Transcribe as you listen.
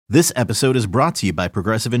This episode is brought to you by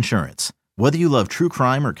Progressive Insurance. Whether you love true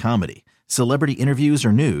crime or comedy, celebrity interviews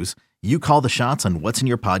or news, you call the shots on what's in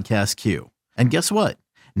your podcast queue. And guess what?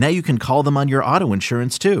 Now you can call them on your auto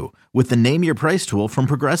insurance too with the Name Your Price tool from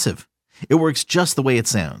Progressive. It works just the way it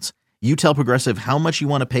sounds. You tell Progressive how much you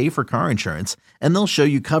want to pay for car insurance, and they'll show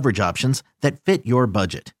you coverage options that fit your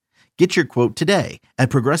budget. Get your quote today at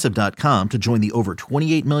Progressive.com to join the over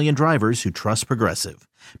 28 million drivers who trust Progressive.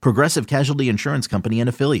 Progressive Casualty Insurance Company and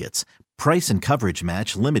Affiliates. Price and coverage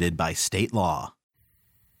match limited by state law.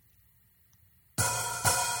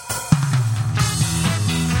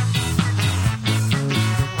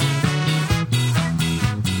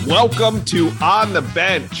 Welcome to On the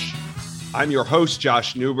Bench. I'm your host,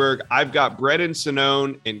 Josh Newberg. I've got Brendan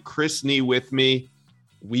Sonnone and Chris Nee with me.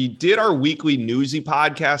 We did our weekly Newsy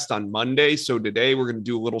podcast on Monday, so today we're going to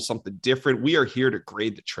do a little something different. We are here to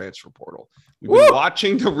grade the transfer portal. We've been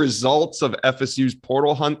watching the results of FSU's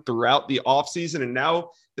portal hunt throughout the offseason, and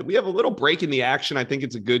now that we have a little break in the action, I think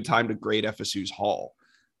it's a good time to grade FSU's haul.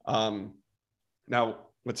 Now,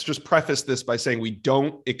 let's just preface this by saying we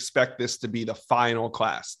don't expect this to be the final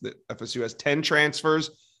class. That FSU has 10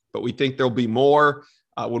 transfers, but we think there'll be more.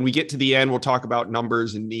 When we get to the end, we'll talk about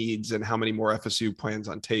numbers and needs and how many more FSU plans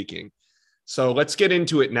on taking. So let's get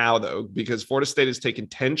into it now, though, because Florida State has taken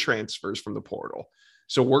 10 transfers from the portal.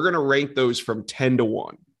 So we're going to rank those from 10 to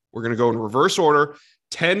 1. We're going to go in reverse order,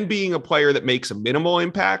 10 being a player that makes a minimal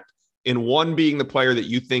impact and 1 being the player that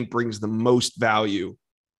you think brings the most value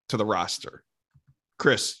to the roster.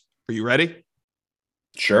 Chris, are you ready?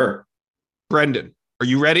 Sure. Brendan, are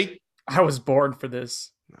you ready? I was born for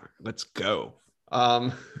this. Let's go.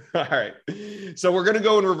 All right. So we're going to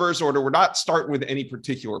go in reverse order. We're not starting with any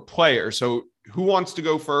particular player. So who wants to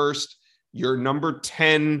go first? Your number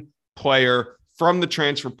 10 player from the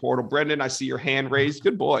transfer portal. Brendan, I see your hand raised.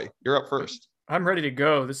 Good boy. You're up first. I'm ready to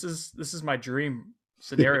go. This is my dream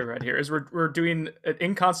scenario right here. Is we're doing an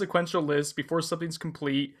inconsequential list before something's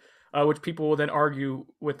complete, which people will then argue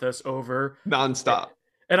with us over nonstop.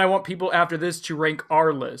 And I want people after this to rank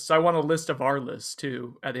our list. So I want a list of our list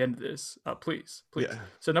too at the end of this. Please. Yeah.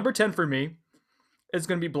 So number 10 for me is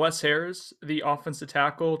going to be Bless Harris, the offensive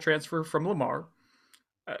tackle transfer from Lamar.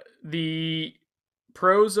 The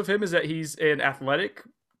pros of him is that he's an athletic,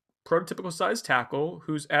 prototypical size tackle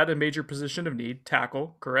who's at a major position of need.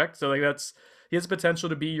 Tackle, correct? So he has potential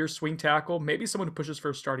to be your swing tackle, maybe someone who pushes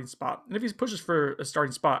for a starting spot. And if he pushes for a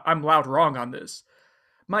starting spot, I'm loud wrong on this.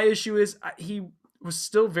 My issue is he was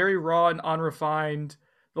still very raw and unrefined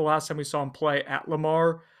the last time we saw him play at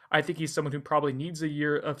Lamar. I think he's someone who probably needs a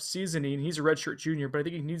year of seasoning. He's a redshirt junior, but I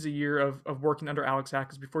think he needs a year of working under Alex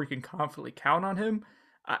Hackers before you can confidently count on him.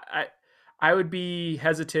 I would be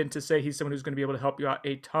hesitant to say he's someone who's going to be able to help you out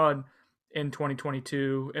a ton in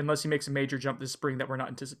 2022, unless he makes a major jump this spring that we're not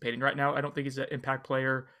anticipating. Right now, I don't think he's an impact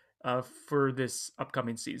player for this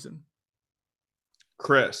upcoming season.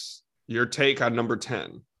 Chris, your take on number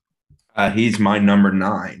 10. He's my number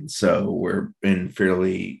 9, so we're in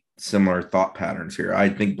fairly similar thought patterns here. I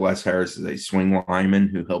think Bless Harris is a swing lineman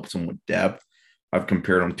who helps him with depth. I've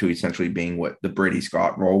compared him to essentially being what the Brady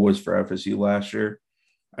Scott role was for FSU last year.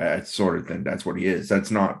 I sort of think that's what he is.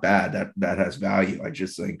 That's not bad. That has value. I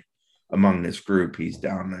just think among this group, he's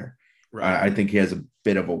down there. Right. I think he has a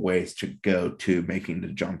bit of a ways to go to making the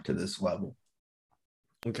jump to this level.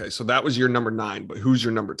 Okay, so that was your number 9, but who's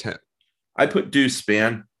your number 10? I put Deuce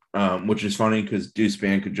Spann. Which is funny because Deuce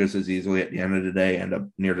Spann could just as easily at the end of the day end up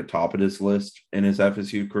near the top of this list in his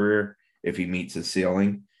FSU career if he meets his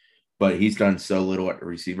ceiling. But he's done so little at the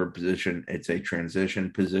receiver position. It's a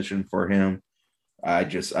transition position for him. I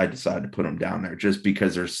decided to put him down there just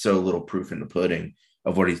because there's so little proof in the pudding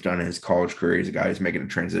of what he's done in his college career. He's a guy who's making a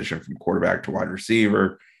transition from quarterback to wide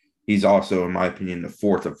receiver. He's also, in my opinion, the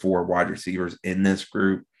 4th of 4 wide receivers in this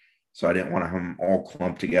group. So I didn't want to have them all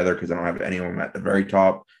clumped together because I don't have any of them at the very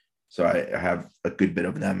top. So I have a good bit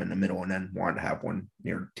of them in the middle and then wanted to have one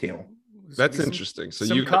near the tail. That's interesting. So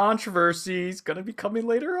some controversy is going to be coming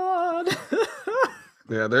later on.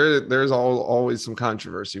 Yeah, there's always some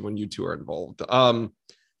controversy when you two are involved.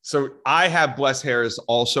 So I have Bless Harris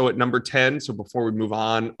also at number 10. So before we move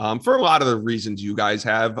on, for a lot of the reasons you guys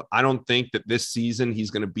have, I don't think that this season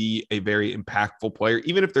he's going to be a very impactful player.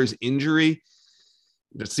 Even if there's injury,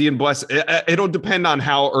 seeing Bless, it'll depend on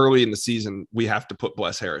how early in the season we have to put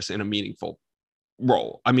Bless Harris in a meaningful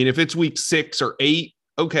role. I mean, if it's week 6 or 8,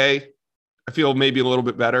 okay, I feel maybe a little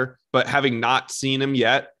bit better. But having not seen him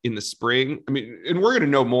yet in the spring, I mean, and we're going to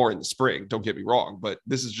know more in the spring, don't get me wrong, but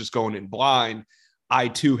this is just going in blind. I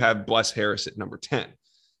too have Bless Harris at number 10.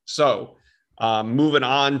 So Moving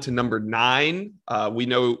on to number 9. We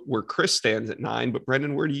know where Chris stands at 9, but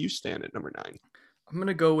Brendan, where do you stand at number 9? I'm going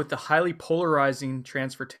to go with the highly polarizing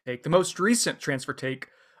transfer take, the most recent transfer take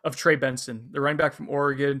of Trey Benson, the running back from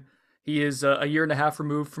Oregon. He is a year and a half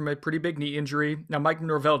removed from a pretty big knee injury. Now, Mike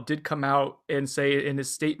Norvell did come out and say in his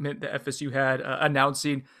statement that FSU had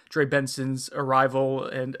announcing Trey Benson's arrival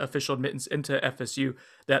and official admittance into FSU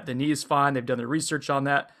that the knee is fine. They've done the research on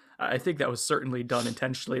that. I think that was certainly done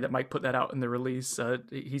intentionally, that Mike put that out in the release.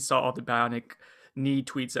 He saw all the bionic knee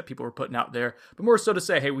tweets that people were putting out there, but more so to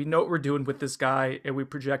say, hey, we know what we're doing with this guy, and we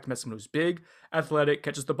project him as someone who's big, athletic,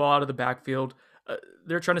 catches the ball out of the backfield.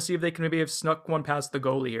 They're trying to see if they can maybe have snuck one past the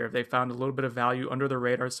goalie here, if they found a little bit of value under the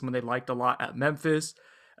radar, someone they liked a lot at Memphis,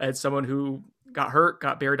 and someone who got hurt,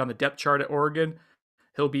 got buried on the depth chart at Oregon.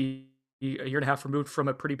 He'll be a year and a half removed from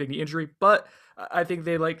a pretty big knee injury, but I think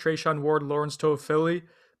they like Trayshawn Ward, Lawrence Toafili.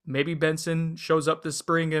 Maybe Benson shows up this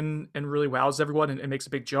spring and really wows everyone and makes a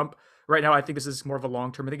big jump. Right now, I think this is more of a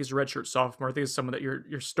long-term. I think he's a redshirt sophomore. I think it's someone that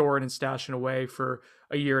you're storing and stashing away for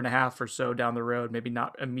a year and a half or so down the road, maybe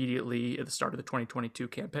not immediately at the start of the 2022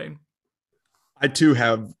 campaign. I too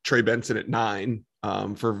have Trey Benson at 9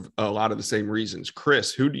 for a lot of the same reasons.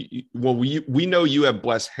 Chris, who do you, well, we know you have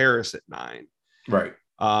Bless Harris at 9. Right.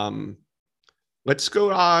 Let's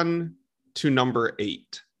go on to number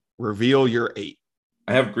 8. Reveal your 8.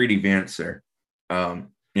 I have Greedy Vance there.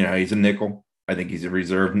 He's a nickel. I think he's a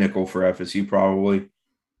reserve nickel for FSU probably.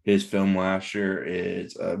 His film last year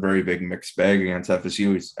is a very big mixed bag against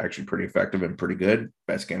FSU. He's actually pretty effective and pretty good.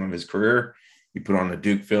 Best game of his career. You put on the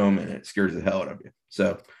Duke film and it scares the hell out of you.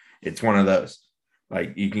 So it's one of those.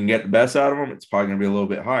 Like, you can get the best out of him, it's probably going to be a little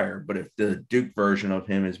bit higher. But if the Duke version of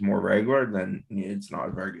him is more regular, then it's not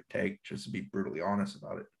a very good take, just to be brutally honest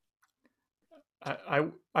about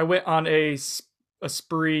it. I went on a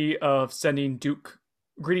spree of sending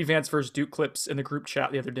Greedy Vance versus Duke clips in the group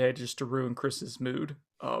chat the other day just to ruin Chris's mood.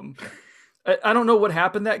 I don't know what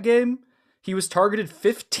happened that game. He was targeted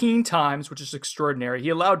 15 times, which is extraordinary. He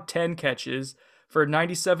allowed 10 catches for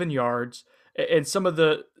 97 yards. And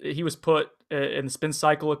he was put in the spin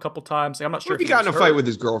cycle a couple times. I'm not sure if he got in a fight with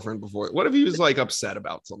his girlfriend before. What if he was upset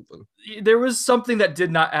about something? There was something that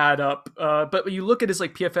did not add up. But when you look at his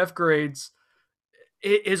PFF grades,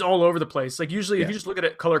 it is all over the place. Usually if you just look at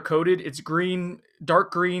it color coded, it's green.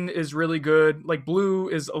 Dark green is really good. Blue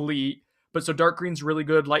is elite. But so dark green's really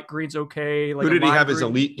good. Light green's okay. Who did he have his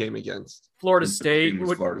elite game against? Florida State.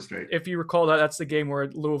 Florida State. If you recall that's the game where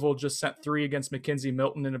Louisville just sent 3 against McKenzie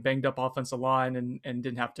Milton in a banged up offensive line and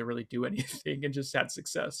didn't have to really do anything and just had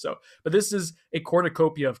success. So, but this is a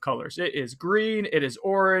cornucopia of colors. It is green. It is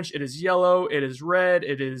orange. It is yellow. It is red.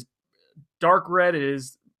 It is dark red. It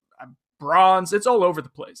is bronze. It's all over the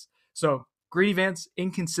place. So Greedy Vance,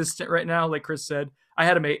 inconsistent right now, like Chris said. I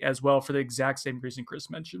had him 8 as well for the exact same reason Chris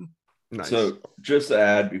mentioned. Nice. So just to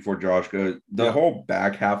add before Josh goes, the whole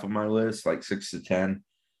back half of my list, 6 to 10,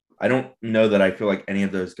 I don't know that I feel like any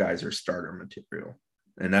of those guys are starter material.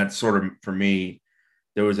 And that's sort of, for me,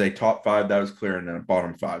 there was a top 5 that was clear and then a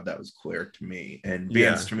bottom 5 that was clear to me. And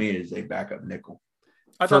Vance to me is a backup nickel.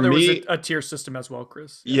 I thought there was a tier system as well,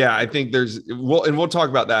 Chris. Yeah, I think we'll talk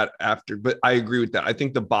about that after, but I agree with that. I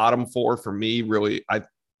think the bottom 4 for me, really,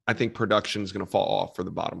 I think production is going to fall off for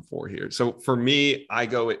the bottom 4 here. So for me, I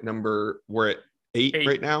go at we're at 8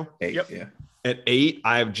 right now. 8, yep. Yeah. At 8,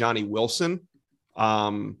 I have Johnny Wilson.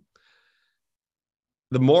 The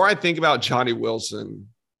more I think about Johnny Wilson,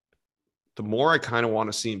 the more I kind of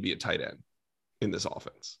want to see him be a tight end in this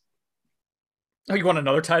offense. Oh, you want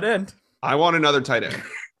another tight end? I want another tight end.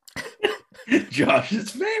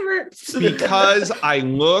 Josh's favorite. Because I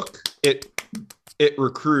look at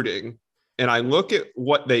recruiting and I look at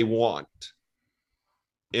what they want,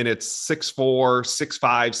 and it's 6'4", 6'5",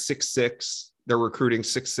 6'6". They're recruiting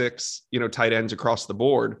 6'6", tight ends across the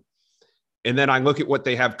board. And then I look at what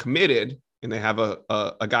they have committed, and they have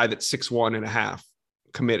a guy that's 6'1" and a half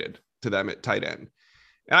committed to them at tight end.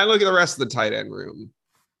 And I look at the rest of the tight end room,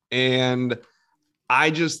 and I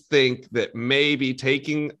just think that maybe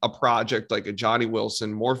taking a project like a Johnny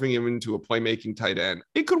Wilson, morphing him into a playmaking tight end,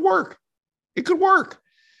 it could work. It could work.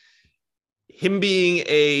 Him being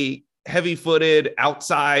a heavy-footed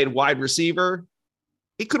outside wide receiver,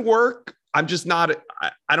 it could work. I'm just not,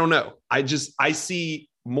 I don't know. I see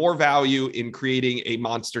more value in creating a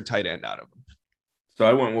monster tight end out of him. So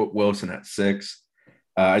I went with Wilson at 6.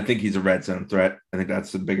 I think he's a red zone threat. I think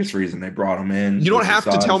that's the biggest reason they brought him in. You don't have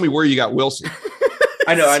to tell me where you got Wilson.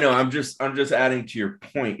 I know. I'm just adding to your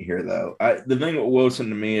point here, though. The thing with Wilson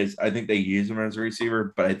to me is I think they use him as a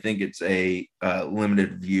receiver, but I think it's a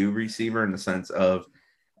limited view receiver in the sense of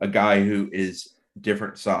a guy who is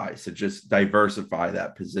different size to just diversify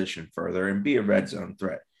that position further and be a red zone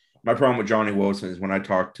threat. My problem with Johnny Wilson is when I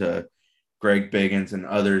talk to Greg Biggins and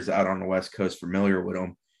others out on the West Coast familiar with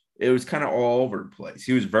him, it was kind of all over the place.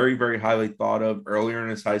 He was very, very highly thought of earlier in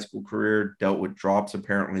his high school career, dealt with drops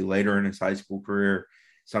apparently later in his high school career,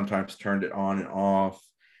 sometimes turned it on and off.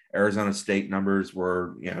 Arizona State numbers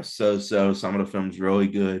were, so-so. Some of the film's really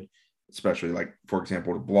good, especially like, for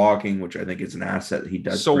example, the blocking, which I think is an asset that he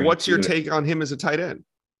does. So what's your take on him as a tight end?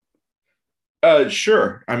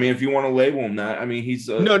 Sure. I mean, if you want to label him that, I mean, he's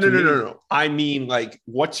no. I mean, like,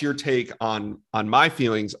 what's your take on my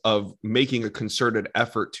feelings of making a concerted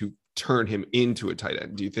effort to turn him into a tight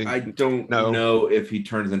end? Do you think? I don't know if he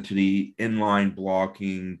turns into the inline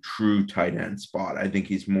blocking true tight end spot. I think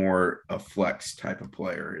he's more a flex type of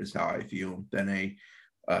player is how I view him than a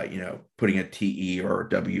putting a TE or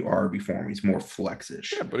a WR before him. He's more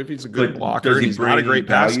flexish. Yeah, but if he's a good blocker, he's not a great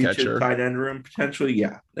pass catcher. Tight end room potentially,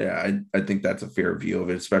 yeah. I think that's a fair view of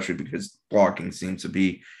it, especially because blocking seems to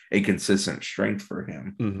be a consistent strength for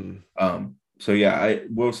him. Mm-hmm. So yeah,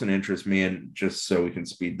 Wilson interests me, and just so we can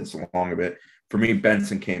speed this along a bit, for me,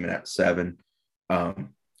 Benson came in at 7.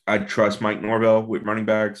 I trust Mike Norvell with running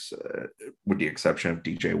backs, with the exception of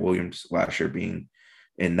DJ Williams last year being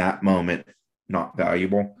in that moment not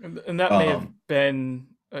valuable. And that may have been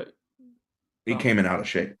he came in out of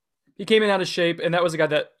shape. He came in out of shape, and that was a guy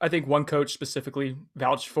that I think one coach specifically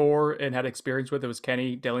vouched for and had experience with. It was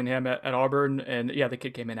Kenny Dillingham at Auburn, and yeah, the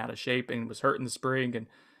kid came in out of shape and was hurt in the spring,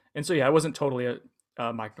 and so yeah, it wasn't totally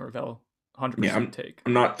a Mike Norvell 100% take.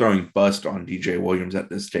 I'm not throwing bust on DJ Williams at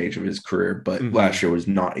this stage of his career, but last year was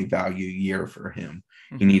not a value year for him.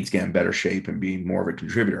 He needs to get in better shape and be more of a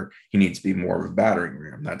contributor. He needs to be more of a battering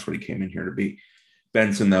ram. That's what he came in here to be.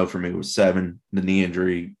 Benson, though, for me was 7. The knee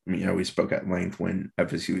injury, we spoke at length when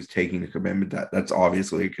FSU was taking the commitment. That's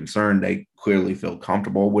obviously a concern. They clearly feel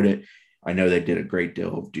comfortable with it. I know they did a great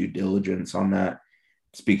deal of due diligence on that.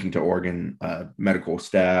 Speaking to Oregon medical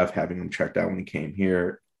staff, having him checked out when he came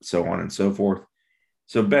here, so on and so forth.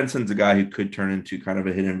 So Benson's a guy who could turn into kind of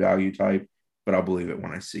a hidden value type, but I'll believe it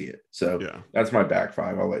when I see it. So That's my back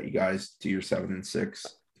 5. I'll let you guys do your 7 and 6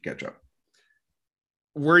 catch up.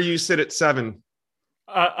 Where you sit at 7?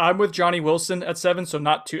 I'm with Johnny Wilson at 7, so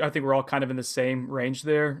not too. I think we're all kind of in the same range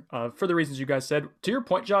there for the reasons you guys said. To your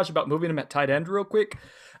point, Josh, about moving him at tight end real quick,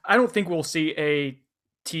 I don't think we'll see a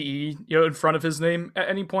TE in front of his name at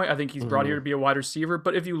any point. I think he's brought here to be a wide receiver.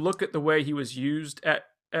 But if you look at the way he was used at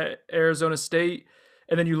Arizona State,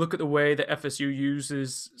 and then you look at the way that FSU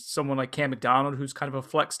uses someone like Cam McDonald, who's kind of a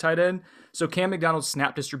flex tight end. So Cam McDonald's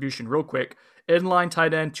snap distribution real quick. Inline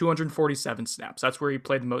tight end, 247 snaps. That's where he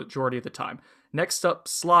played the majority of the time. Next up,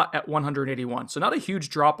 slot at 181. So not a huge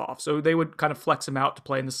drop-off. So they would kind of flex him out to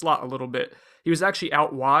play in the slot a little bit. He was actually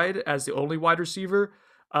out wide as the only wide receiver,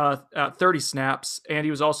 30 snaps. And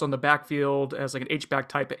he was also in the backfield as like an H-back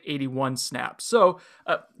type at 81 snaps. So,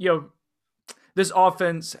 this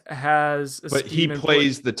offense has but he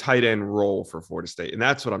plays the tight end role for Florida State, and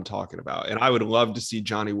that's what I'm talking about. And I would love to see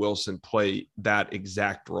Johnny Wilson play that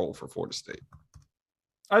exact role for Florida State.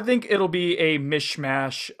 I think it'll be a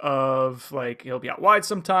mishmash of, like, he'll be out wide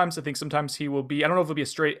sometimes. I think sometimes he will be, I don't know if it'll be a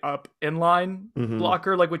straight up inline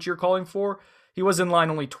blocker like what you're calling for. He was in line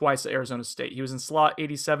only twice at Arizona State. He was in slot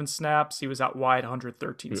 87 snaps. He was out wide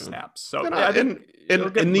 113 snaps. So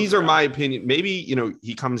and these are my opinion. Maybe,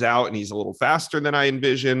 he comes out and he's a little faster than I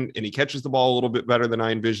envision, and he catches the ball a little bit better than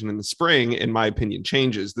I envision in the spring. And my opinion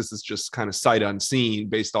changes. This is just kind of sight unseen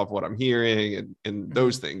based off what I'm hearing and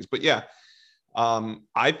those things. But yeah,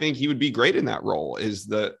 I think he would be great in that role in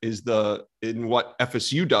what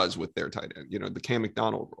FSU does with their tight end, the Cam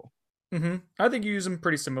McDonald role. I think you use him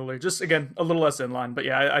pretty similarly, just again a little less in line, but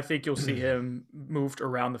yeah, I think you'll see him moved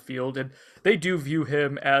around the field, and they do view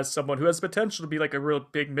him as someone who has potential to be like a real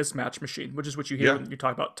big mismatch machine, which is what you hear when you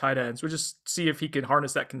talk about tight ends. We'll just see if he can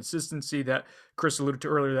harness that consistency that Chris alluded to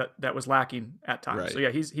earlier that was lacking at times. Right. So yeah,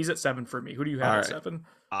 he's at 7 for me. Who do you have at 7?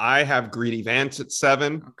 I have Greedy Vance at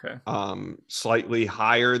 7. Okay. Slightly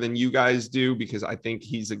higher than you guys do, because I think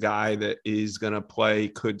he's a guy that is going to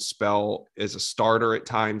could spell as a starter at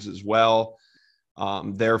times as well.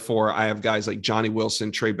 Therefore, I have guys like Johnny Wilson,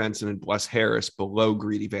 Trey Benson, and Bless Harris below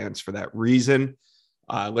Greedy Vance for that reason.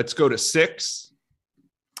 Let's go to 6.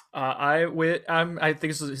 I think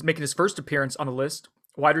this is making his first appearance on the list.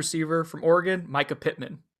 Wide receiver from Oregon, Micah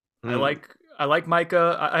Pittman. I like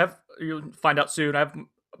Micah. You'll find out soon. I have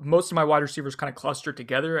most of my wide receivers kind of clustered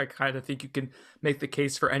together. I kind of think you can make the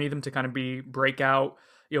case for any of them to kind of be breakout,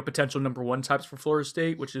 potential number 1 types for Florida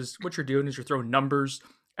State, which is what you're doing is you're throwing numbers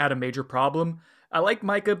at a major problem. I like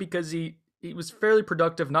Micah because he he was fairly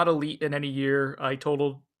productive, not elite in any year. He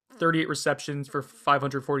totaled 38 receptions for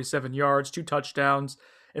 547 yards, 2 touchdowns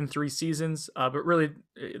in 3 seasons. But really,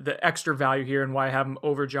 the extra value here and why I have him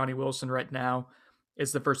over Johnny Wilson right now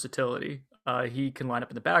is the versatility. He can line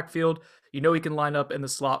up in the backfield. He can line up in the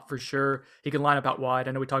slot for sure. He can line up out wide.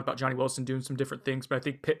 I know we talked about Johnny Wilson doing some different things, but I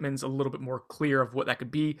think Pittman's a little bit more clear of what that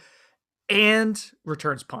could be. And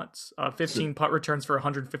returns punts. 15 punt returns for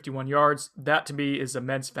 151 yards. That to me is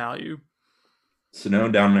immense value. Sano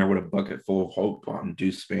down there with a bucket full of hope on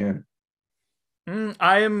Deuce Spann.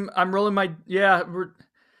 I'm rolling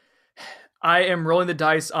I am rolling the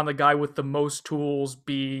dice on the guy with the most tools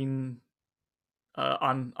being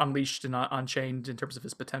unleashed and unchained in terms of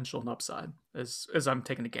his potential and upside. As I'm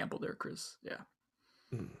taking a gamble there, Chris.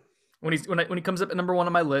 Yeah. When he comes up at number 1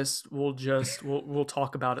 on my list, we'll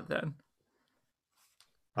talk about it then.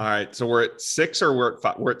 All right, so we're at 6 or we're at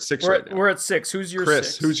 5? We're at 6 right now. We're at 6. Who's your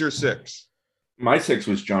Chris? 6? Who's your 6? My 6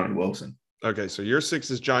 was Johnny Wilson. Okay, so your 6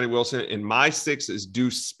 is Johnny Wilson, and my 6 is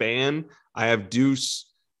Deuce Spann. I have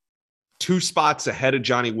Deuce 2 spots ahead of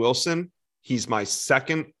Johnny Wilson. He's my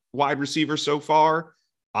second wide receiver so far.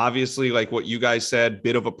 Obviously, like what you guys said,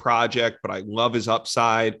 bit of a project, but I love his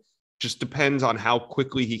upside. Just depends on how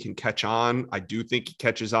quickly he can catch on. I do think he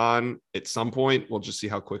catches on at some point. We'll just see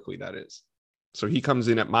how quickly that is. So he comes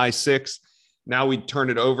in at my 6. Now we turn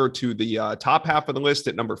it over to the top half of the list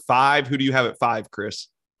at number 5. Who do you have at 5, Chris?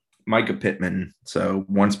 Micah Pittman. So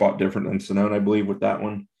 1 spot different than Sonnone, I believe, with that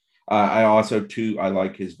one. I also, too, I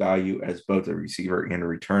like his value as both a receiver and a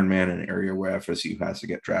return man, an area where FSU has to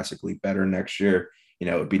get drastically better next year.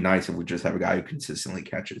 It'd be nice if we just have a guy who consistently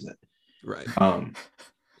catches it. Right.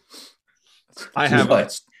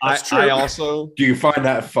 I also. Do you find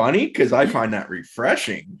that funny? Because I find that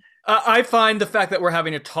refreshing. I find the fact that we're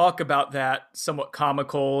having to talk about that somewhat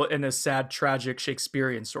comical in a sad, tragic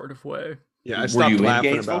Shakespearean sort of way. Yeah, I stopped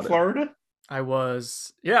laughing about it. Florida? I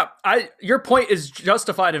was. Yeah, your point is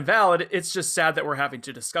justified and valid. It's just sad that we're having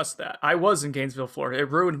to discuss that. I was in Gainesville, Florida.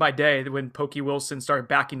 It ruined my day when Pokey Wilson started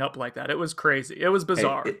backing up like that. It was crazy. It was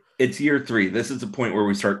bizarre. It's year 3. This is the point where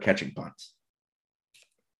we start catching punts.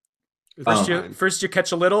 First you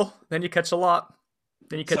catch a little, then you catch a lot,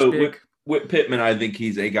 then you catch big. With Pittman, I think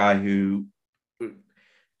he's a guy who,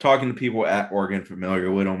 talking to people at Oregon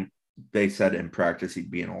familiar with him, they said in practice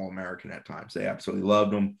he'd be an All-American at times. They absolutely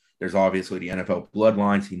loved him. There's obviously the NFL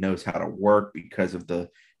bloodlines. He knows how to work because of the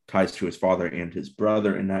ties to his father and his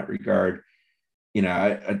brother in that regard.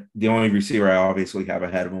 The only receiver I obviously have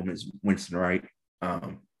ahead of him is Winston Wright.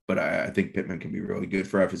 But I think Pittman can be really good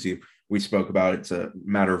for FSU. We spoke about it's a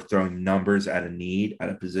matter of throwing numbers at a need, at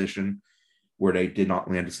a position where they did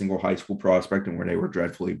not land a single high school prospect and where they were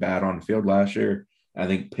dreadfully bad on the field last year. I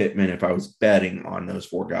think Pittman, if I was betting on those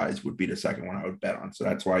 4 guys, would be the second one I would bet on. So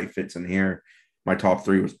that's why he fits in here. My top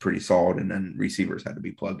 3 was pretty solid, and then receivers had to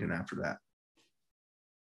be plugged in after that.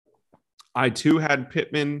 I, too, had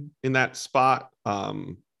Pittman in that spot.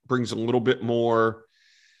 Brings a little bit more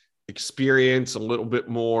experience, a little bit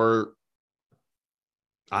more,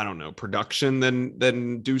 I don't know, production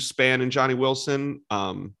than Deuce Spann and Johnny Wilson.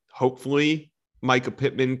 Hopefully Micah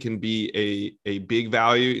Pittman can be a big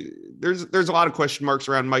value. There's a lot of question marks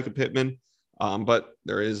around Micah Pittman, but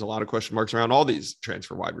there is a lot of question marks around all these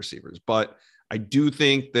transfer wide receivers. But I do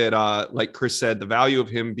think that, like Chris said, the value of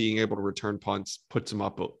him being able to return punts puts him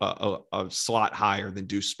up a slot higher than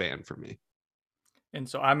Deuce Spann for me. And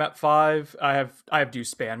so I'm at 5. I have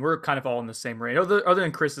Deuce Spann. We're kind of all in the same range. Other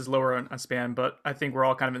than Chris is lower on Spann, but I think we're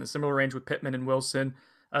all kind of in the similar range with Pittman and Wilson.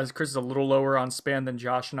 Chris is a little lower on Spann than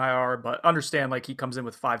Josh and I are, but understand like he comes in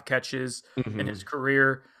with 5 catches in his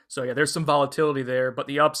career. So yeah, there's some volatility there, but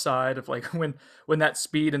the upside of like when that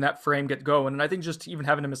speed and that frame get going, and I think just even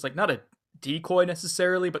having him as like not a decoy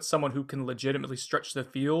necessarily, but someone who can legitimately stretch the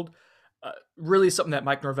field, really something that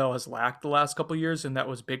Mike Norvell has lacked the last couple of years, and that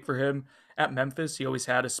was big for him at Memphis. He always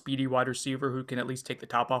had a speedy wide receiver who can at least take the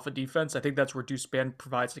top off of defense. I think that's where Deuce Spann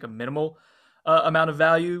provides like a minimal amount of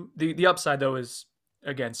value. The upside though is,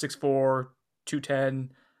 again, 6'4",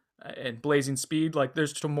 210, and blazing speed. Like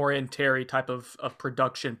there's some more in Terry type of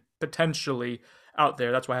production potentially out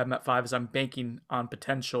there. That's why I have him at 5, is I'm banking on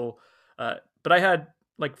potential. But I had,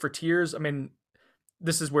 like, for tiers, I mean,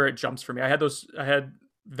 this is where it jumps for me. I had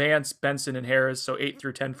Vance, Benson, and Harris, so 8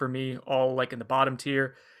 through 10 for me, all like in the bottom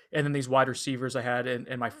tier. And then these wide receivers I had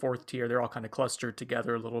in my 4th tier, they're all kind of clustered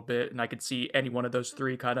together a little bit. And I could see any one of those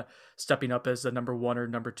 3 kind of stepping up as the number 1 or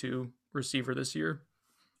number 2 receiver this year.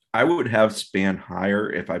 I would have Spann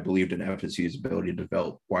higher if I believed in FSU's ability to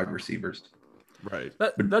develop wide receivers. Right.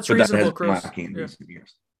 That's reasonable, that Chris. Recent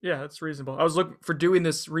years. Yeah, that's reasonable. I was looking for doing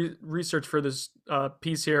this research for this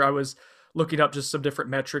piece here. I was looking up just some different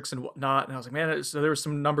metrics and whatnot. And I was like, man, so there were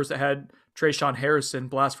some numbers that had Trayshawn Harrison,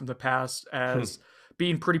 blast from the past, as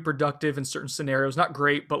being pretty productive in certain scenarios. Not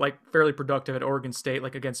great, but like fairly productive at Oregon State,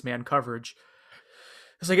 like against man coverage.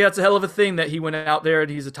 It's like, yeah, it's a hell of a thing that he went out there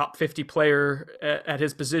and he's a top 50 player at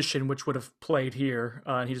his position, which would have played here.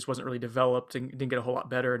 And he just wasn't really developed and didn't get a whole lot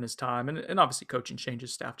better in his time. And obviously coaching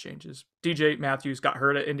changes, staff changes. DJ Matthews got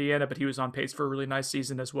hurt at Indiana, but he was on pace for a really nice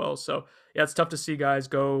season as well. So yeah, it's tough to see guys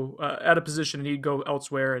go at a position and he'd go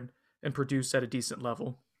elsewhere and produce at a decent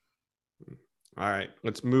level. All right,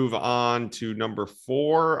 let's move on to number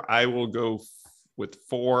 4. I will go with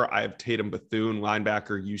 4. I have Tatum Bethune,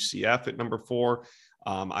 linebacker, UCF at number 4.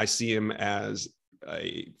 I see him as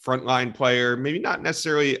a frontline player, maybe not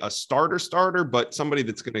necessarily a starter, but somebody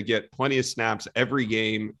that's going to get plenty of snaps every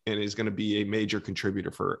game and is going to be a major contributor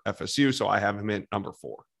for FSU. So I have him at number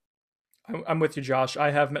 4. I'm with you, Josh. I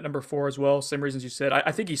have him at number 4 as well. Same reasons you said.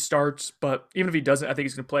 I think he starts, but even if he doesn't, I think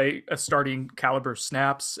he's going to play a starting caliber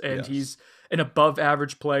snaps, and he's an above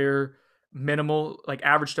average player, minimal, like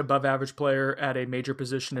average to above average player at a major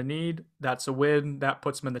position of need. That's a win. That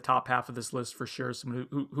puts him in the top half of this list for sure. Someone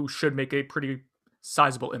who should make a pretty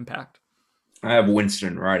sizable impact. I have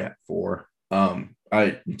Winston Wright at 4.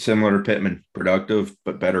 Similar to Pittman, productive,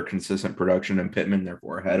 but better consistent production than Pittman,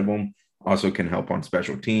 therefore ahead of him. Also can help on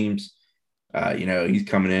special teams. He's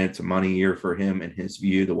coming in. It's a money year for him in his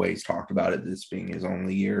view, the way he's talked about it, this being his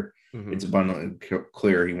only year. Mm-hmm. It's abundantly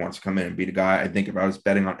clear he wants to come in and be the guy. I think if I was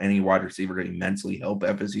betting on any wide receiver to immensely help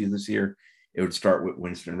FSU this year, it would start with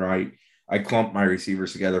Winston Wright. I clumped my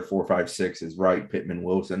receivers together, 4, 5, 6 is Wright, Pittman,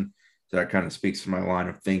 Wilson. So that kind of speaks to my line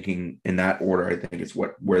of thinking in that order. I think it's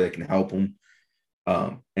where they can help him.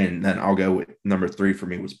 And then I'll go with number 3 for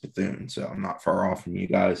me was Bethune. So I'm not far off from you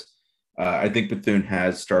guys. I think Bethune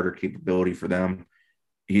has starter capability for them.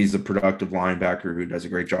 He's a productive linebacker who does a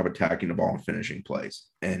great job attacking the ball and finishing plays.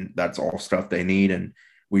 And that's all stuff they need. And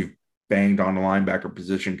we've banged on the linebacker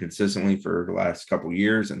position consistently for the last couple of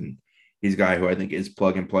years. And he's a guy who I think is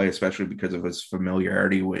plug and play, especially because of his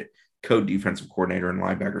familiarity with co-defensive coordinator and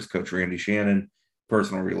linebackers coach Randy Shannon.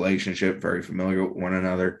 Personal relationship, very familiar with one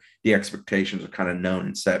another. The expectations are kind of known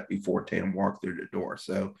and set before Tatum walked through the door.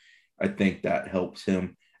 So I think that helps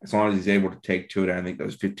him. As long as he's able to take to it, I think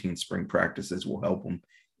those 15 spring practices will help him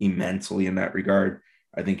immensely in that regard.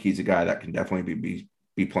 I think he's a guy that can definitely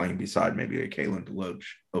be playing beside maybe a Kalen DeLoach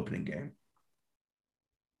opening game.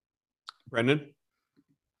 Brendan?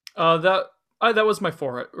 That was my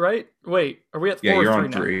 4, right? Wait, are we at 4? Yeah, you're on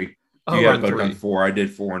now? 3. Oh, you got on 4. I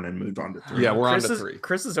did 4 and then moved on to 3. Yeah, we're Chris on to 3.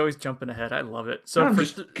 Chris is always jumping ahead. I love it. So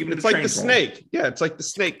it's like the snake. Yeah, it's like the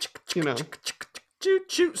snake,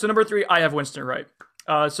 So number 3, I have Winston Wright.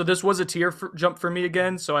 So this was a tier jump for me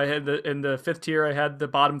again. So I had in the 5th tier, I had the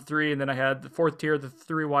bottom 3, and then I had the 4th tier, the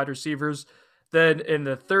 3 wide receivers. Then in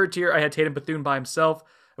the 3rd tier, I had Tatum Bethune by himself.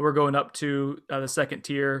 And we're going up to the 2nd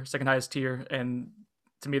tier, second highest tier. And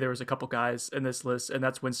to me, there was a couple guys in this list, and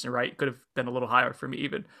that's Winston Wright. Could have been a little higher for me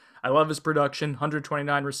even. I love his production,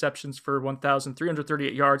 129 receptions for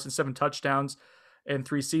 1,338 yards and 7 touchdowns in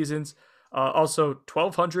 3 seasons. Also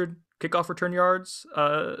 1,200 kickoff return yards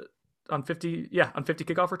on 50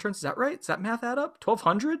 kickoff returns. Is that right? Does that math add up?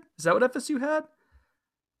 1,200? Is that what FSU had?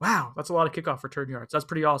 Wow, that's a lot of kickoff return yards. That's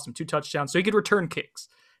pretty awesome. 2 touchdowns. So he could return kicks,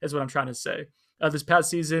 is what I'm trying to say. This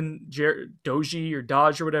past season,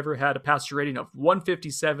 Dodge or whatever had a passer rating of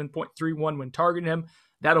 157.31 when targeting him.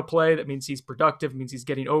 That'll play. That means he's productive. It means he's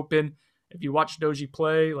getting open. If you watch Doji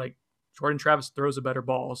play, like Jordan Travis throws a better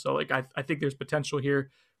ball. So like I think there's potential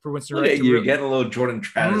here for Winston Wright. You're getting a little Jordan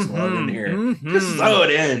Travis love in here. Just throw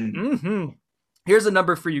it in. Here's a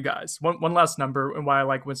number for you guys. One last number and why I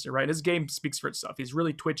like Winston Wright. His game speaks for itself. He's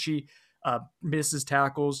really twitchy, misses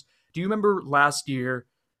tackles. Do you remember last year,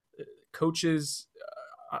 coaches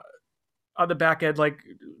on the back end, like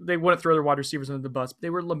they wouldn't throw their wide receivers under the bus, but they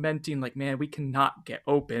were lamenting like, man, we cannot get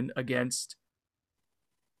open against.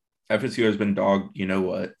 FSU has been dogged,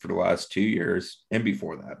 for the last 2 years and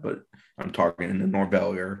before that, but I'm talking in the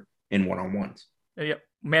Norvell era in one-on-ones. Yep.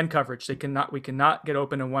 Man coverage. We cannot get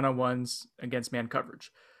open in one-on-ones against man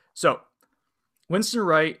coverage. So Winston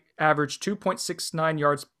Wright averaged 2.69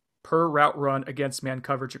 yards per route run against man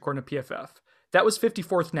coverage, according to PFF. That was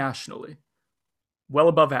 54th nationally. Well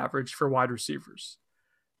above average for wide receivers.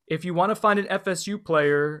 If you want to find an FSU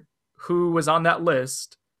player who was on that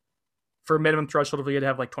list for a minimum threshold, you had to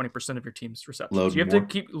have like 20% of your team's receptions. You have to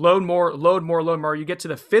keep load more. You get to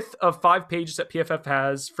the 5th of 5 pages that PFF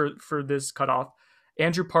has for this cutoff.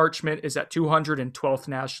 Andrew Parchment is at 212th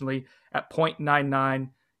nationally at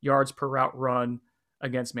 0.99 yards per route run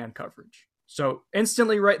against man coverage. So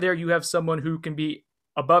instantly right there, you have someone who can be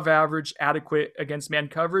above average, adequate against man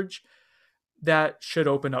coverage, that should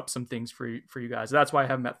open up some things for you guys. That's why I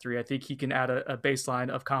have him at 3. I think he can add a baseline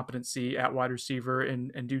of competency at wide receiver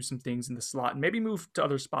and do some things in the slot and maybe move to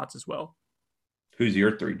other spots as well. Who's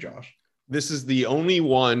your 3, Josh? This is the only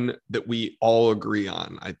one that we all agree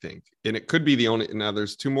on, I think. And it could be the only, now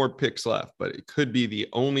there's 2 more picks left, but it could be the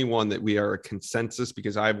only one that we are a consensus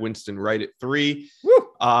because I have Winston Wright at 3.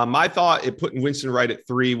 My thought at putting Winston Wright at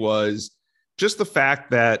 3 was just the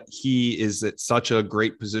fact that he is at such a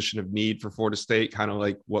great position of need for Florida State, kind of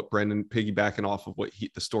like what Brendan, piggybacking off of what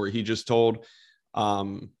the story he just told,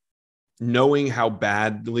 knowing how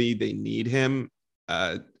badly they need him.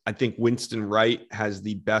 I think Winston Wright has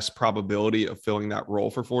the best probability of filling that role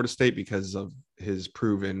for Florida State because of his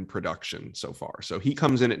proven production so far. So he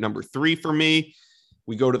comes in at number 3 for me.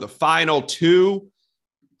 We go to the final 2.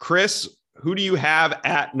 Chris, who do you have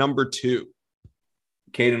at number 2?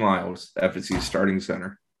 Caden Lyles, FSU starting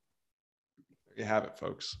center. There you have it,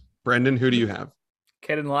 folks. Brendan, who do you have?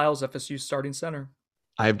 Caden Lyles, FSU starting center.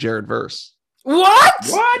 I have Jared Verse.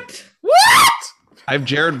 What? I have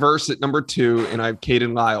Jared Verse at number 2, and I have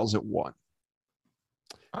Caden Lyles at 1.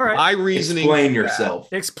 All right. My reasoning.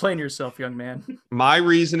 Explain yourself, young man. My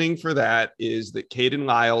reasoning for that is that Caden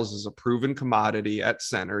Lyles is a proven commodity at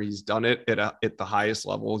center. He's done it at the highest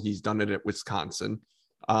level. He's done it at Wisconsin.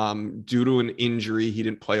 Due to an injury, he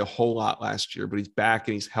didn't play a whole lot last year, but he's back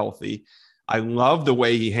and he's healthy. I love the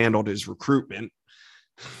way he handled his recruitment.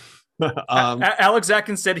 Alex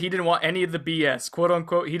Atkins said he didn't want any of the BS, quote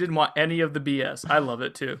unquote. He didn't want any of the BS. I love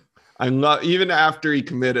it too. Even after he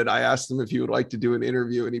committed, I asked him if he would like to do an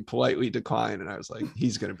interview and he politely declined. And I was like,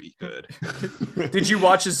 he's going to be good. Did you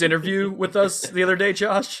watch his interview with us the other day,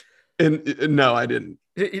 Josh? And no, I didn't.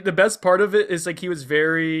 The best part of it is like, he was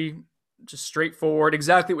very just straightforward,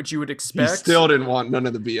 exactly what you would expect. He still didn't want none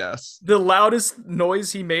of the BS. The loudest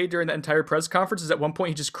noise he made during the entire press conference is at one point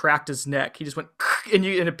he just cracked his neck. He just went and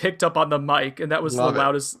it picked up on the mic, and that was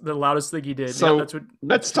the loudest thing he did. So yeah,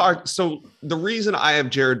 let's talk. So the reason I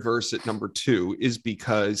have Jared Verse at number 2 is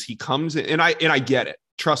because he comes in, and I get it.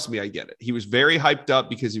 Trust me, I get it. He was very hyped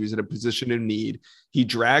up because he was in a position of need. He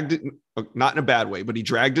dragged it, not in a bad way, but he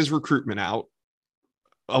dragged his recruitment out,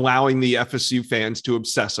 allowing the FSU fans to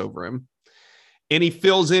obsess over him. And he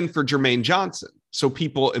fills in for Jermaine Johnson. So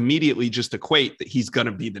people immediately just equate that he's going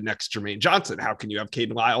to be the next Jermaine Johnson. How can you have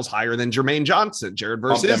Caden Lyles higher than Jermaine Johnson? Jared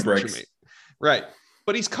Verse is Jermaine. Right.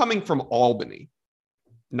 But he's coming from Albany.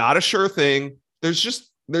 Not a sure thing. There's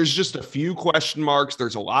just a few question marks.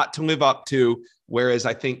 There's a lot to live up to. Whereas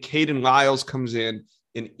I think Caden Lyles comes in,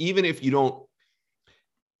 and even if you don't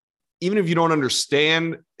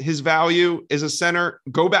understand his value as a center,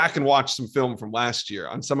 go back and watch some film from last year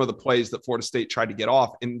on some of the plays that Florida State tried to get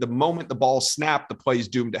off. And the moment the ball snapped, the play's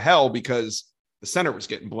doomed to hell because the center was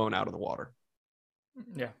getting blown out of the water.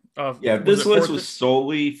 Yeah. If this list was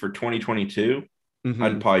solely for 2022,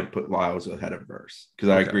 I'd probably put Lyles ahead of Verse because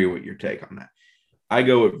I agree with your take on that. I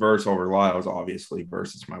go with Verse over Lyles. Obviously,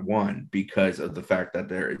 Verse is my 1 because of the fact that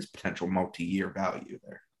there is potential multi-year value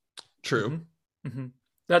there. True. Mm-hmm.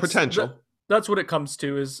 Potential. That's what it comes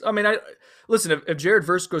to is, I mean, listen, if Jared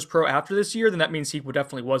Verse goes pro after this year, then that means he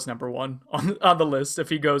definitely was number 1 on the list if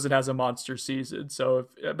he goes and has a monster season. So,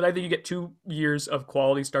 but I think you get 2 years of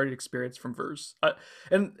quality starting experience from Verse.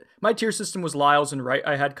 And my tier system was Lyles and Wright.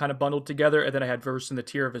 I had kind of bundled together, and then I had Verse in the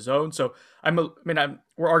tier of his own. So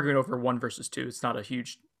we're arguing over 1 versus 2. It's not a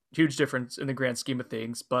huge difference in the grand scheme of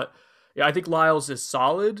things, but yeah, I think Lyles is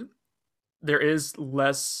solid. There is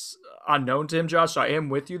less unknown to him, Josh. So I am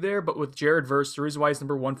with you there. But with Jared Verse, the reason why he's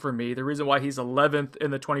number 1 for me, the reason why he's 11th in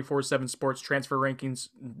the 24/7 Sports transfer rankings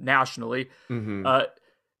nationally,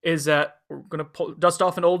 is that we're going to dust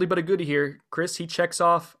off an oldie but a goodie here. Chris, he checks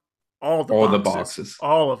off all the boxes.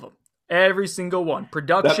 All of them. Every single one.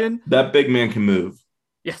 Production. That big man can move.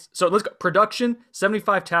 Yes. So let's go. Production,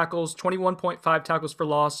 75 tackles, 21.5 tackles for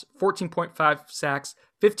loss, 14.5 sacks,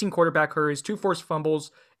 15 quarterback hurries, 2 forced fumbles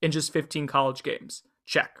in just 15 college games.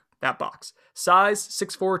 Check that box. Size,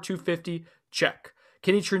 6'4", 250, check.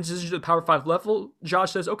 Can he transition to the Power 5 level?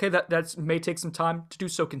 Josh says, okay, that may take some time to do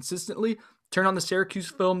so consistently. Turn on the Syracuse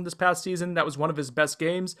film this past season. That was one of his best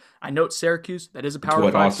games. I note Syracuse. That is a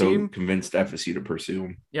Power 5 team. What also convinced FSU to pursue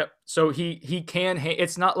him. Yep. So he can.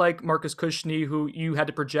 It's not like Marcus Cushney, who you had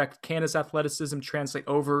to project can his athleticism translate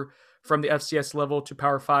over from the FCS level to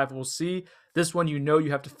Power 5. We'll see. This one,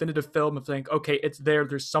 you have definitive film and think, okay, it's there.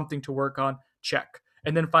 There's something to work on. Check.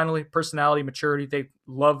 And then finally, personality, maturity. They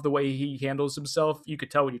love the way he handles himself. You could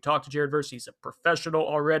tell when you talk to Jared Verse, he's a professional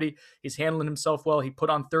already. He's handling himself well. He put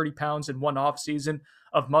on 30 pounds in one off season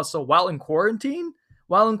of muscle while in quarantine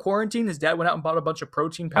while in quarantine, his dad went out and bought a bunch of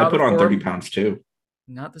protein powder. I put on for 30 him. pounds too.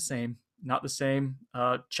 Not the same. Not the same.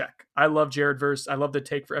 Check. I love Jared Verse. I love the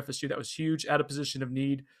take for FSU. That was huge at a position of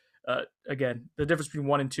need. Again, the difference between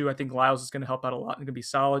 1 and 2, I think Lyles is going to help out a lot and going to be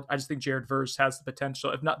solid. I just think Jared Verse has the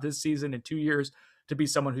potential, if not this season, in 2 years, to be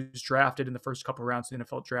someone who's drafted in the first couple rounds of the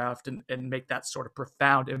NFL draft and make that sort of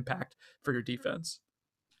profound impact for your defense.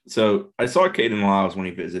 So I saw Caden Lyles when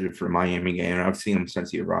he visited for the Miami game, and I've seen him since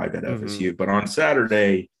he arrived at FSU. But on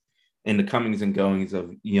Saturday, in the comings and goings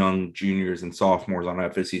of young juniors and sophomores on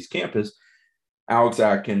FSU's campus, Alex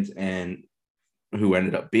Atkins and who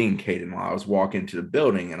ended up being Caden Lyles walk into the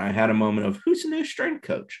building, and I had a moment of, who's the new strength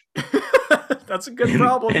coach? That's a good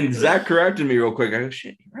problem. And Zach corrected me real quick. I go,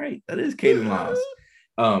 shit, right, that is Caden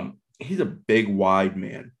Lyles. He's a big, wide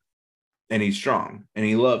man, and he's strong, and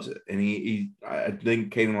he loves it. And I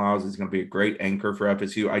think Caden Lyles is going to be a great anchor for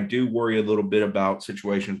FSU. I do worry a little bit about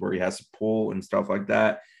situations where he has to pull and stuff like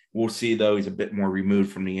that. We'll see, though. He's a bit more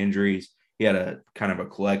removed from the injuries. He had a kind of a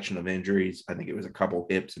collection of injuries. I think it was a couple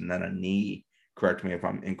hips and then a knee. Correct me if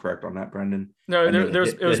I'm incorrect on that, Brendan. No, it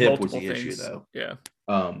was hip multiple was the things. issue, though. Yeah.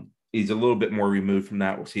 He's a little bit more removed from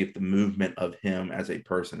that. We'll see if the movement of him as a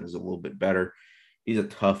person is a little bit better. He's a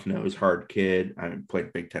tough-nosed, hard kid. I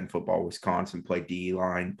played Big Ten football, Wisconsin, played D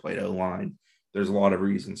line, played O line. There's a lot of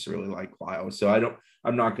reasons to really like Lyles. So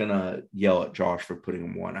I'm not gonna yell at Josh for putting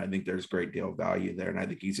him 1. I think there's a great deal of value there, and I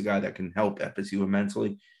think he's a guy that can help FSU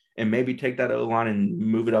immensely. And maybe take that O-line and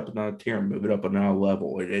move it up another tier and move it up another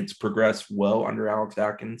level. It's progressed well under Alex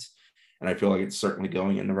Atkins, and I feel like it's certainly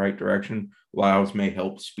going in the right direction. Lyles may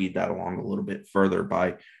help speed that along a little bit further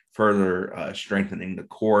by further strengthening the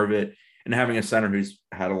core of it and having a center who's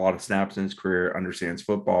had a lot of snaps in his career, understands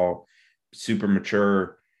football, super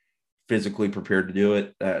mature, physically prepared to do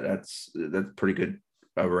it. That's a pretty good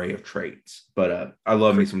array of traits. But I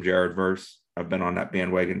love me some Jared Verse. I've been on that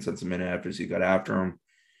bandwagon since the minute FSU got after him.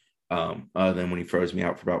 Other than when he froze me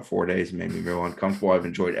out for about 4 days and made me real uncomfortable, I've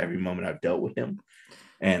enjoyed every moment I've dealt with him.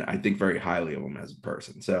 And I think very highly of him as a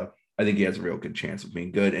person. So I think he has a real good chance of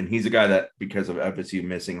being good. And he's a guy that, because of FSU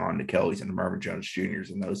missing on the Kellys and the Marvin Jones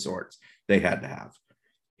Jr.'s and those sorts, they had to have.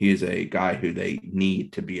 He is a guy who they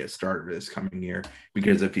need to be a starter this coming year,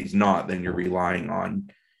 because if he's not, then you're relying on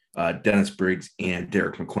Dennis Briggs and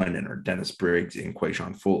Derek McClendon, or Dennis Briggs and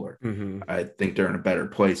Quayshawn Fuller. I think they're in a better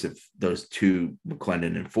place if those two,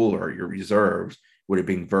 McClendon and Fuller, are your reserves, with it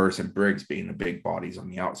being Verse and Briggs being the big bodies on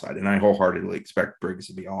the outside. And I wholeheartedly expect Briggs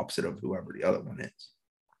to be opposite of whoever the other one is.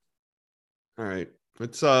 All right.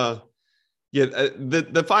 It's the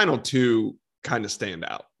final two kind of stand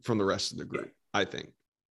out from the rest of the group, I think.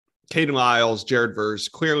 Caden Lyles, Jared Verse,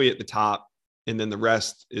 clearly at the top, and then the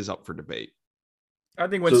rest is up for debate. I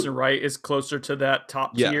think Winston Wright is closer to that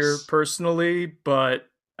top tier personally, but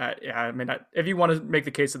I mean, if you want to make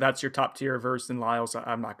the case that that's your top tier Verse and Lyles,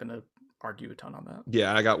 I'm not going to argue a ton on that.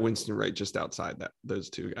 Yeah, I got Winston Wright just outside those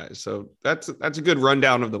two guys. So that's a good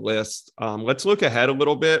rundown of the list. Let's look ahead a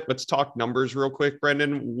little bit. Let's talk numbers real quick,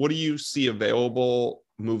 Brendan. What do you see available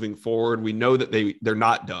moving forward? We know that they're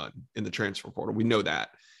not done in the transfer portal. We know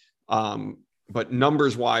that. But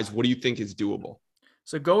numbers wise, what do you think is doable?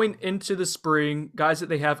 So going into the spring, guys that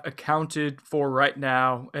they have accounted for right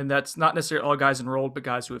now, and that's not necessarily all guys enrolled, but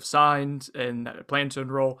guys who have signed and plan to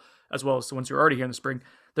enroll, as well as the ones who are already here in the spring.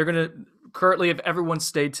 They're going to currently, if everyone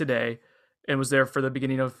stayed today and was there for the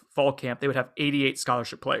beginning of fall camp, they would have 88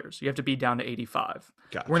 scholarship players. You have to be down to 85.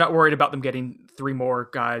 Gotcha. We're not worried about them getting 3 more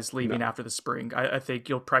guys leaving after the spring. I think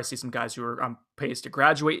you'll probably see some guys who are on pace to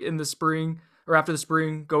graduate in the spring or after the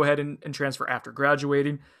spring, go ahead and transfer after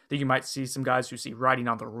graduating. Then you might see some guys who see writing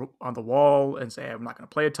on the wall and say, I'm not going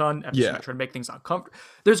to play a ton. I'm just going to try to make things uncomfortable.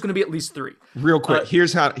 There's going to be at least 3. Real quick,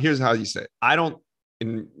 here's how you say it. I don't,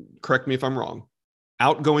 and correct me if I'm wrong,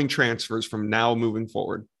 outgoing transfers from now moving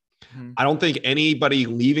forward, I don't think anybody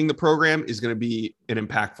leaving the program is going to be an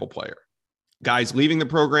impactful player. Guys leaving the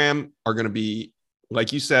program are going to be,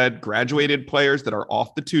 like you said, graduated players that are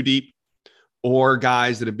off the 2 deep, or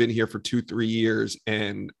guys that have been here for 2-3 years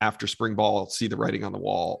and after spring ball see the writing on the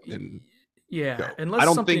wall and go. I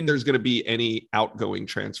don't think there's going to be any outgoing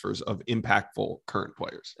transfers of impactful current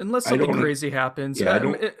players. Unless something crazy happens.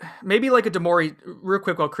 Maybe like a Damori, real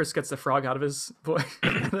quick while Chris gets the frog out of his voice,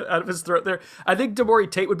 out of his throat there. I think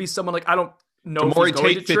Damori Tate would be someone like, I don't know. Damori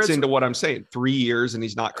Tate fits into what I'm saying. 3 years and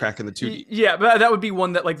he's not cracking the 2 deep. Yeah, but that would be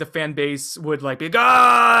one that like the fan base would like be, it's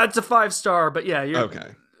a 5-star. But yeah,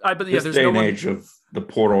 okay. But yeah, this there's day no and one... age of the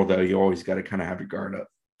portal, though, you always got to kind of have your guard up.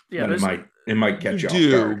 Yeah, it might catch you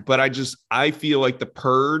off guard. But I feel like the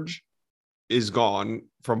purge is gone.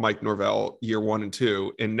 from Mike Norvell year 1 and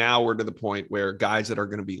 2. And now we're to the point where guys that are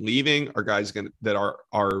going to be leaving are guys that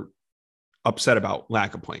are upset about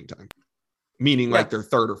lack of playing time, meaning like their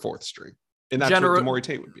third or fourth string. And that's what Demore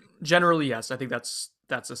Tate would be. Generally, yes. I think that's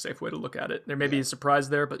a safe way to look at it. There may be a surprise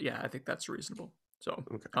there, but yeah, I think that's reasonable. So,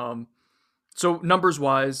 so numbers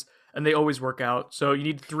wise, and they always work out. So you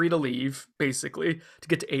need 3 to leave basically to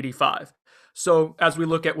get to 85. So as we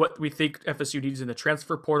look at what we think FSU needs in the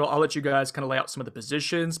transfer portal, I'll let you guys kind of lay out some of the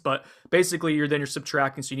positions, but basically you're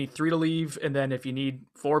subtracting. So you need 3 to leave. And then if you need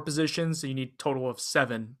 4 positions, so you need a total of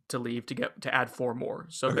 7 to leave to add 4 more.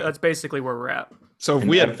 So that's basically where we're at. So if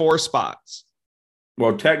we had 4 spots.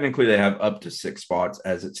 Well, technically they have up to 6 spots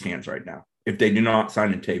as it stands right now. If they do not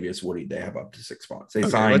sign Antavius Woody, they have up to 6 spots.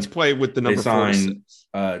 Let's play with the number 4 to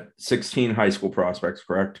 6. 16 high school prospects,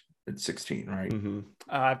 correct? It's 16, right? Mm-hmm.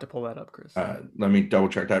 I have to pull that up, Chris. Let me double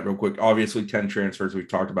check that real quick. Obviously, 10 transfers. We've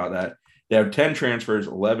talked about that. They have 10 transfers,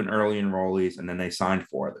 11 early enrollees, and then they signed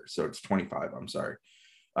 4 others. So it's 25. I'm sorry.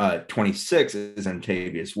 26 is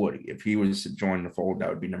Antavius Woody. If he was to join the fold, that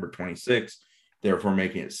would be number 26, therefore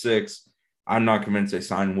making it 6. I'm not convinced they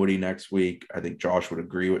sign Woody next week. I think Josh would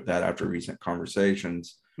agree with that after recent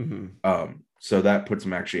conversations. Mm-hmm. So that puts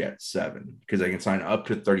them actually at 7 because they can sign up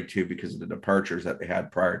to 32 because of the departures that they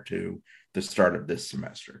had prior to the start of this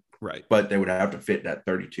semester. Right. But they would have to fit that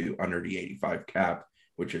 32 under the 85 cap,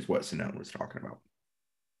 which is what Sinone was talking about.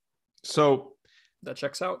 So that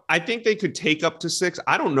checks out. I think they could take up to 6.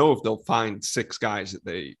 I don't know if they'll find 6 guys that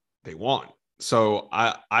they want. So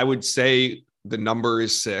I would say the number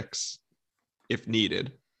is 6 if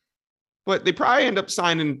needed, but they probably end up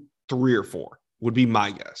signing 3 or 4 would be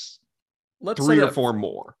my guess. 3 or 4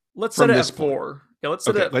 more. Let's set it at 4. Yeah, let's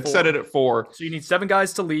set it at 4. Let's set it at 4. So you need 7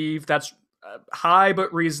 guys to leave. That's high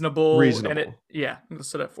but reasonable. Reasonable. Let's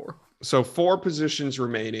set it at 4. So 4 positions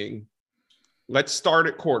remaining. Let's start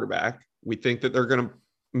at quarterback. We think that they're going to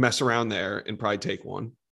mess around there and probably take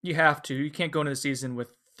one. You have to. You can't go into the season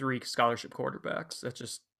with 3 scholarship quarterbacks.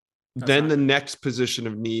 That's then the next position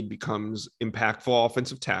of need becomes impactful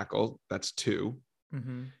offensive tackle. That's 2.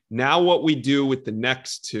 Mm-hmm. Now what we do with the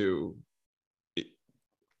next 2,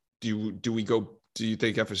 do you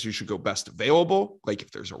think FSU should go best available? Like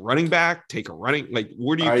if there's a running back, take a running, like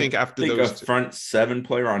where do you think after those a front 7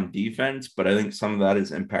 player on defense, but I think some of that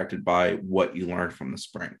is impacted by what you learned from the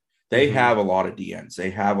spring. They have a lot of DNs.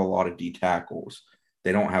 They have a lot of D tackles.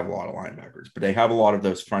 They don't have a lot of linebackers, but they have a lot of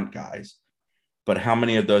those front guys. But how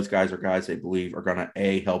many of those guys are guys they believe are going to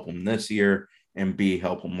A, help them this year, and B,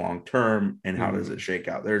 help them long term? And how does it shake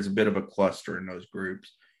out? There's a bit of a cluster in those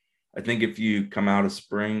groups. I think if you come out of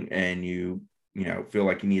spring and you feel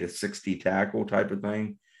like you need a 60 tackle type of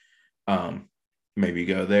thing, maybe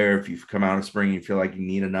go there. If you've come out of spring, you feel like you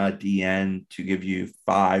need another DN to give you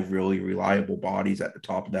 5 really reliable bodies at the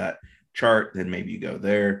top of that chart, then maybe you go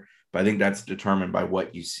there. But I think that's determined by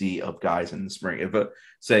what you see of guys in the spring. If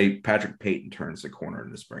say Patrick Payton turns the corner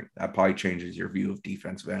in the spring, that probably changes your view of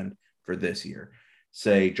defensive end for this year.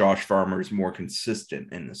 Say Josh Farmer is more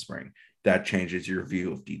consistent in the spring, that changes your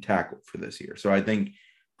view of D tackle for this year. So I think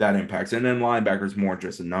that impacts. And then linebackers more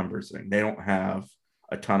just a numbers thing. They don't have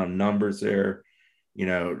a ton of numbers there.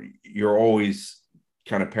 You're always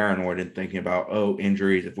kind of paranoid and thinking about,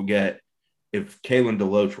 injuries. If Kalen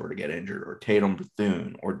DeLoach were to get injured, or Tatum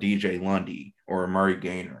Bethune, or DJ Lundy, or Murray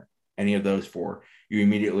Gaynor, any of those 4, you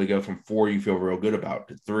immediately go from 4 you feel real good about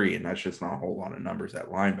to 3, and that's just not a whole lot of numbers at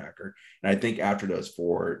linebacker. And I think after those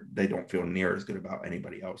 4, they don't feel near as good about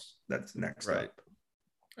anybody else. That's the next step.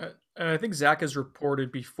 I think Zach has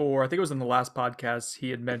reported before, I think it was in the last podcast, he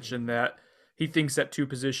had mentioned that he thinks that 2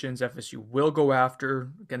 positions FSU will go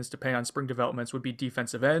after, again, it's depending on spring developments, would be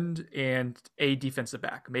defensive end and a defensive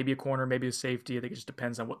back. Maybe a corner, maybe a safety. I think it just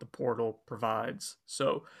depends on what the portal provides.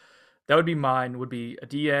 So that would be mine, would be a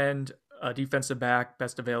D end, a defensive back,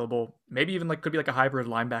 best available. Maybe even could be like a hybrid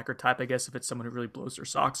linebacker type, I guess, if it's someone who really blows their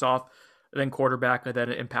socks off. And then quarterback, and then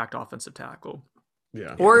an impact offensive tackle.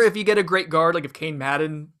 Yeah. Or if you get a great guard, like if Kane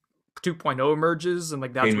Madden 2.0 emerges, and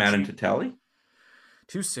that's Kane Madden to Tally?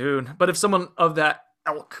 Too soon. But if someone of that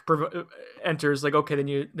elk enters, okay, then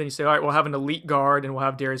you say, all right, we'll have an elite guard, and we'll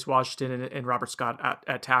have Darius Washington and Robert Scott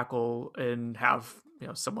at tackle, and have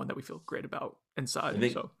someone that we feel great about inside. I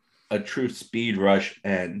think a true speed rush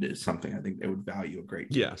end is something I think they would value a great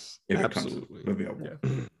deal. Yes, if absolutely. It comes available.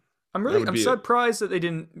 Yeah. I'm surprised that they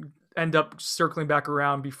didn't end up circling back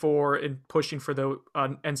around before and pushing for the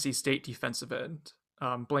NC State defensive end.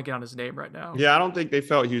 Blanking on his name right now. Yeah, I don't think they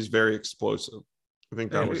felt he was very explosive. I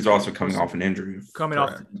think that was. He's also coming off an injury.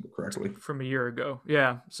 Correctly from a year ago.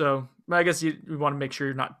 Yeah, so I guess you want to make sure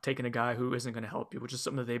you're not taking a guy who isn't going to help you, which is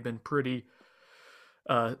something that they've been pretty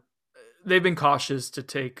they've been cautious to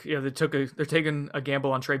take. They're taking a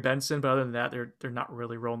gamble on Trey Benson, but other than that, they're not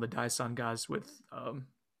really rolling the dice on guys with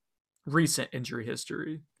recent injury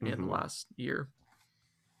history in the last year.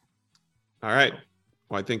 All right.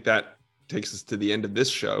 Well, I think that takes us to the end of this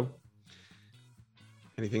show.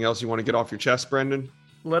 Anything else you want to get off your chest, Brendan?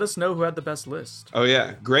 Let us know who had the best list. Oh,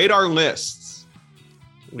 yeah. Grade our lists.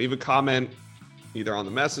 Leave a comment either on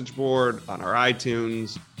the message board, on our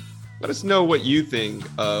iTunes. Let us know what you think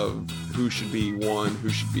of who should be 1, who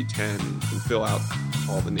should be 10, and fill out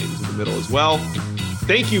all the names in the middle as well.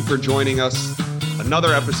 Thank you for joining us.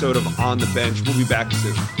 Another episode of On the Bench. We'll be back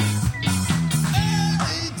soon.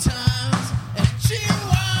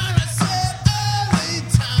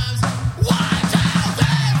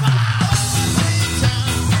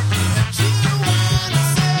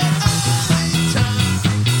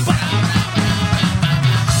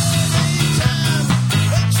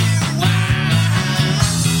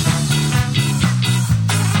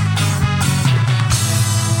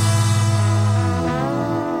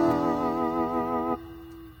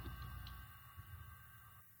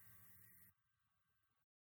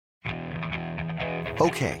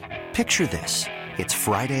 Okay, picture this. It's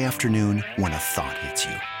Friday afternoon when a thought hits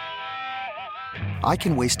you. I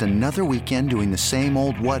can waste another weekend doing the same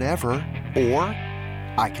old whatever, or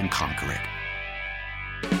I can conquer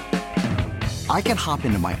it. I can hop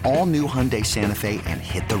into my all-new Hyundai Santa Fe and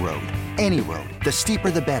hit the road. Any road. The steeper,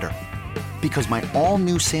 the better. Because my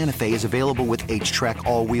all-new Santa Fe is available with H-Track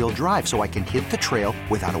all-wheel drive, so I can hit the trail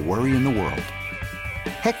without a worry in the world.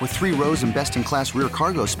 Heck, with 3 rows and best-in-class rear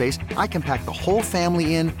cargo space, I can pack the whole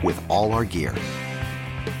family in with all our gear.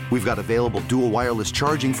 We've got available dual wireless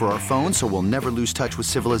charging for our phones, so we'll never lose touch with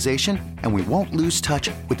civilization, and we won't lose touch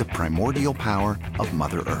with the primordial power of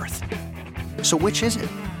Mother Earth. So which is it?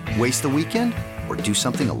 Waste the weekend or do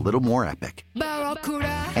something a little more epic?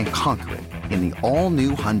 And conquer it in the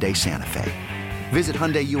all-new Hyundai Santa Fe. Visit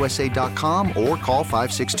HyundaiUSA.com or call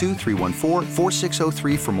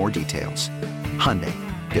 562-314-4603 for more details. Hyundai,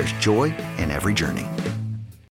 there's joy in every journey.